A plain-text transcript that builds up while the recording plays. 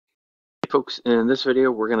Folks, in this video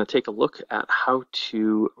we're going to take a look at how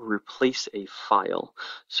to replace a file.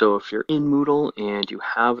 So if you're in Moodle and you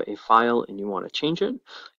have a file and you want to change it,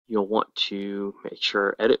 you'll want to make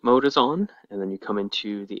sure edit mode is on, and then you come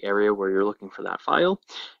into the area where you're looking for that file.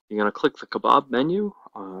 You're going to click the kebab menu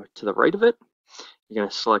to the right of it. You're going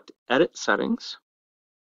to select edit settings.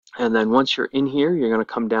 And then once you're in here, you're going to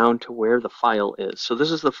come down to where the file is. So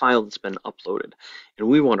this is the file that's been uploaded, and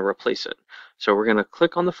we want to replace it. So we're going to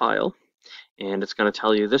click on the file, and it's going to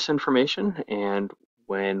tell you this information, and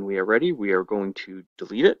when we are ready, we are going to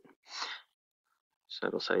delete it. So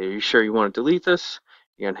it'll say, are you sure you want to delete this?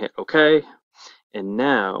 You're going to hit OK. And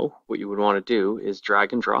now what you would want to do is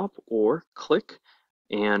drag and drop or click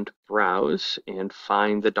and browse and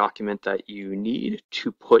find the document that you need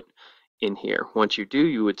to put in here. Once you do,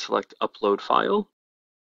 you would select upload file,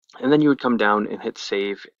 and then you would come down and hit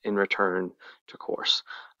save and return to course.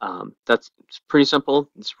 That's pretty simple.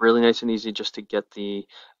 It's really nice and easy just to get the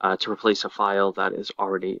to replace a file that is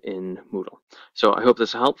already in Moodle. So I hope this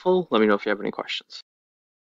is helpful. Let me know if you have any questions.